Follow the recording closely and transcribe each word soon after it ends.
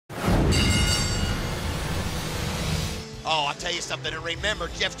Oh, I'll tell you something, and remember,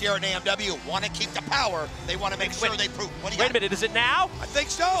 Jeff Jarrett and AMW want to keep the power. They want to make sure they prove. What do you Wait a minute, is it now? I think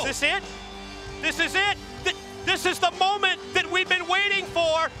so. Is this it? This is it? This is the moment that we've been waiting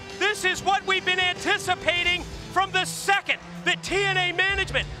for. This is what we've been anticipating from the second that TNA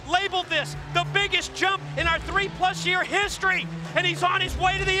management labeled this the biggest jump in our 3+ year history, and he's on his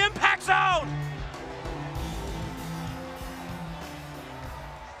way to the Impact Zone.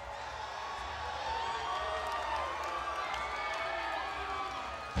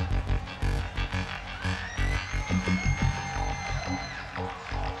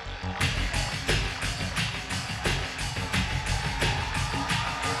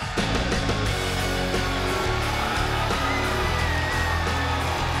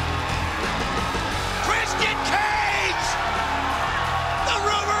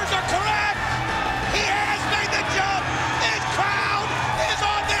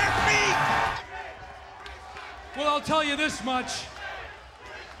 Well, I'll tell you this much.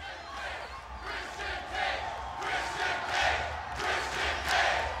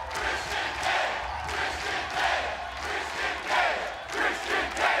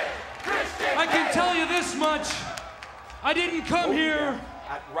 I can tell you this much. I didn't come here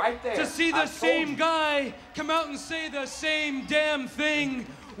right there to see the same guy come out and say the same damn thing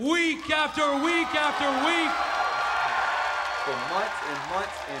week after week after week. For months and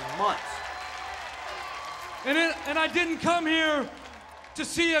months and months. And I didn't come here to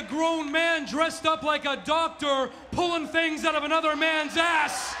see a grown man dressed up like a doctor pulling things out of another man's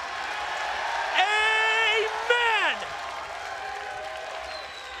ass. Amen!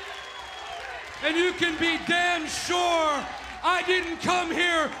 And you can be damn sure I didn't come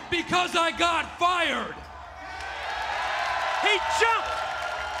here because I got fired. He jumped!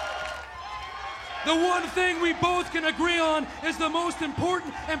 The one thing we both can agree on is the most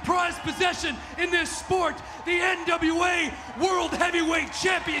important and prized possession in this sport, the NWA World Heavyweight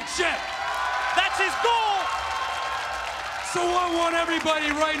Championship. That's his goal! So I want everybody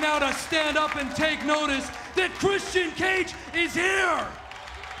right now to stand up and take notice that Christian Cage is here.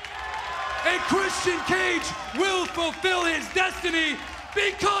 And Christian Cage will fulfill his destiny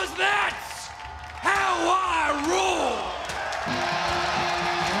because that's how I roll.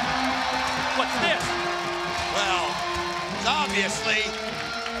 What's this? Well, it's obviously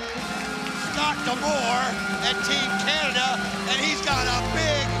Scott D'Amore and Team Canada, and he's got a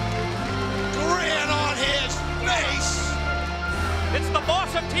big grin on his face. It's the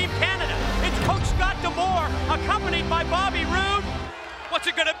boss of Team Canada. It's Coach Scott D'Amore, accompanied by Bobby Roode. What's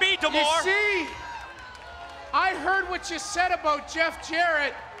it gonna be, D'Amore? You see, I heard what you said about Jeff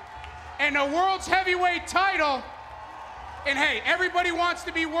Jarrett and the world's heavyweight title. And hey, everybody wants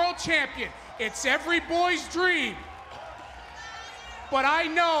to be world champion. It's every boy's dream. But I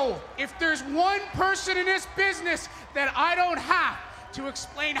know if there's one person in this business that I don't have to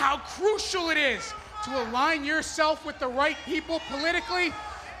explain how crucial it is to align yourself with the right people politically,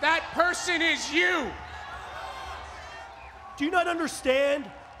 that person is you. Do you not understand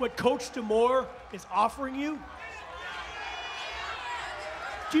what Coach D'Amore is offering you?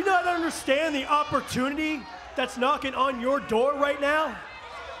 Do you not understand the opportunity that's knocking on your door right now?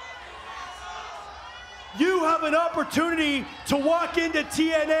 You have an opportunity to walk into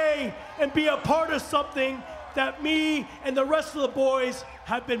TNA and be a part of something that me and the rest of the boys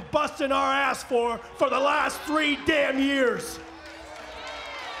have been busting our ass for the last 3 damn years.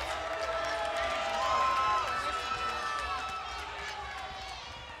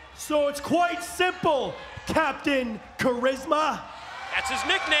 So it's quite simple, Captain Charisma. That's his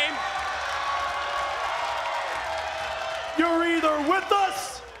nickname. You're either with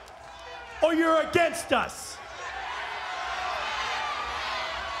us or you're against us.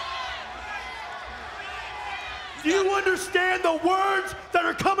 Do you understand the words that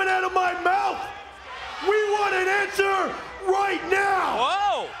are coming out of my mouth? We want an answer right now.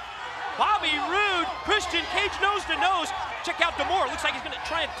 Whoa! Bobby Roode, Christian Cage nose to nose. Check out D'Amore. Looks like he's going to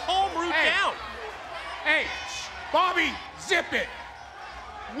try and calm Roode down. Hey, Bobby, zip it.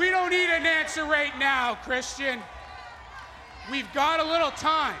 We don't need an answer right now, Christian. We've got a little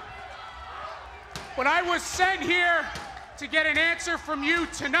time. But I was sent here to get an answer from you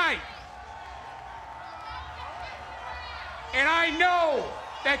tonight. And I know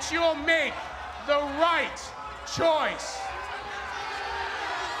that you'll make the right choice.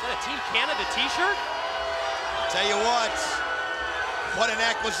 Is that a Team Canada t-shirt? Tell you what an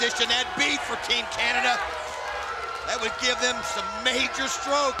acquisition that'd be for Team Canada. That would give them some major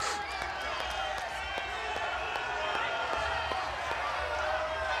stroke.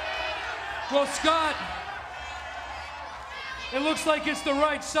 Well, Scott, it looks like it's the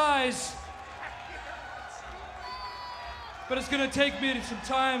right size. but it's gonna take me some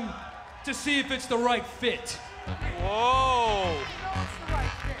time to see if it's the right fit. Whoa.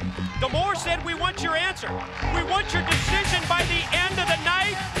 D'Amore said, we want your answer. We want your decision by the end of the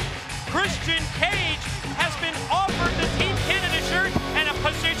night. Christian Cage has been offered the Team Canada shirt and a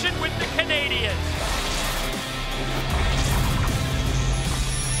position with the Canadians.